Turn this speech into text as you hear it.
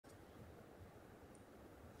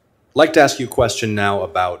I'd like to ask you a question now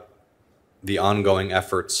about the ongoing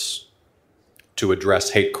efforts to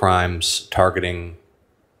address hate crimes targeting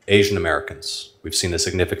Asian Americans. We've seen a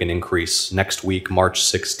significant increase. Next week, March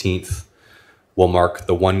 16th, will mark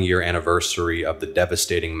the one-year anniversary of the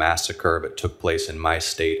devastating massacre that took place in my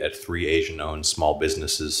state at 3 Asian-owned small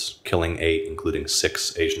businesses, killing 8, including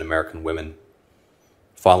 6 Asian American women.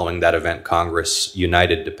 Following that event, Congress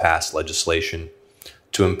united to pass legislation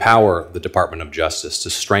to empower the Department of Justice to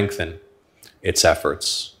strengthen its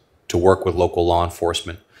efforts to work with local law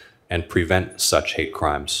enforcement and prevent such hate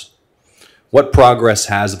crimes. What progress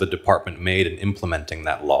has the department made in implementing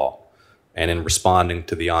that law and in responding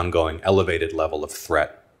to the ongoing elevated level of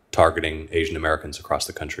threat targeting Asian Americans across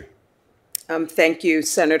the country? Thank you,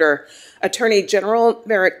 Senator. Attorney General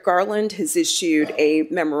Merrick Garland has issued a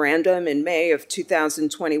memorandum in May of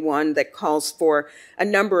 2021 that calls for a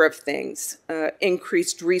number of things: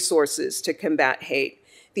 increased resources to combat hate,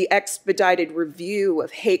 the expedited review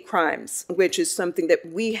of hate crimes, which is something that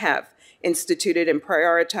we have instituted and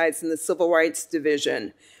prioritized in the Civil Rights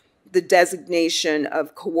Division, the designation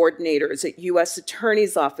of coordinators at U.S.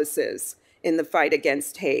 attorneys' offices in the fight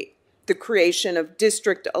against hate, the creation of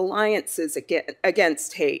district alliances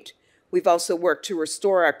against hate. We've also worked to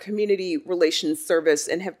restore our community relations service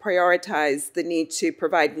and have prioritized the need to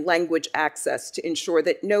provide language access to ensure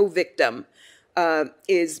that no victim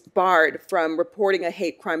is barred from reporting a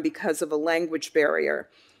hate crime because of a language barrier.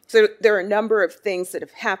 So there are a number of things that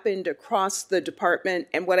have happened across the department,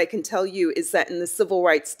 and what I can tell you is that in the Civil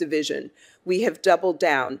Rights Division, we have doubled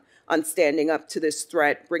down on standing up to this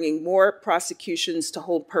threat, bringing more prosecutions to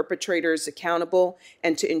hold perpetrators accountable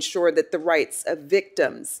and to ensure that the rights of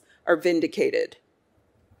victims are vindicated.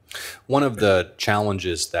 One of the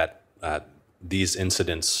challenges that these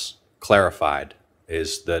incidents clarified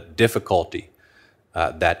is the difficulty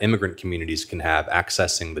that immigrant communities can have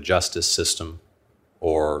accessing the justice system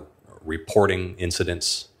or reporting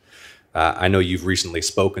incidents. I know you've recently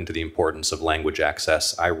spoken to the importance of language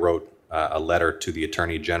access. I wrote a letter to the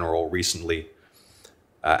Attorney General recently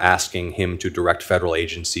asking him to direct federal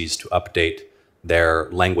agencies to update their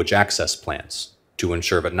language access plans to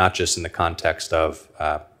ensure that not just in the context of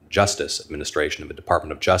justice administration of the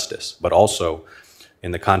Department of Justice, but also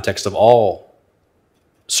in the context of all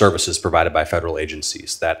services provided by federal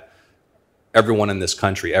agencies, that everyone in this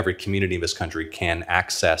country, every community in this country can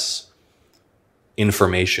access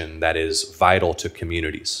information that is vital to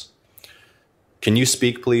communities. Can you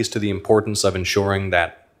speak, please, to the importance of ensuring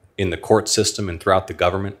that in the court system and throughout the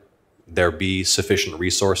government, there be sufficient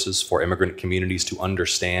resources for immigrant communities to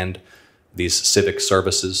understand these civic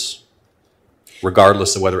services,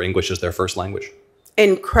 regardless of whether English is their first language?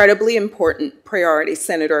 Incredibly important priority,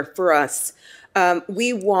 Senator, for us.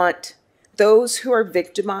 We want those who are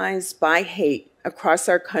victimized by hate across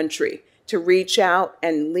our country to reach out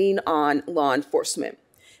and lean on law enforcement,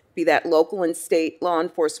 be that local and state law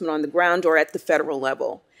enforcement on the ground or at the federal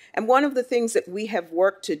level. And one of the things that we have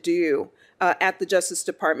worked to do at the Justice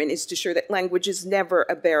Department is to ensure that language is never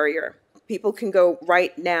a barrier. People can go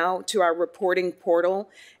right now to our reporting portal,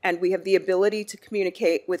 and we have the ability to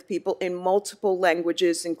communicate with people in multiple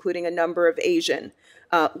languages, including a number of Asian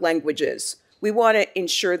languages. We want to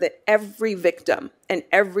ensure that every victim and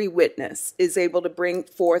every witness is able to bring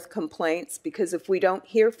forth complaints, because if we don't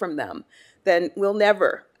hear from them, then we'll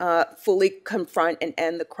never fully confront and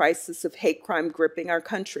end the crisis of hate crime gripping our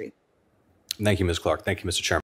country. Thank you, Ms. Clark. Thank you, Mr. Chairman.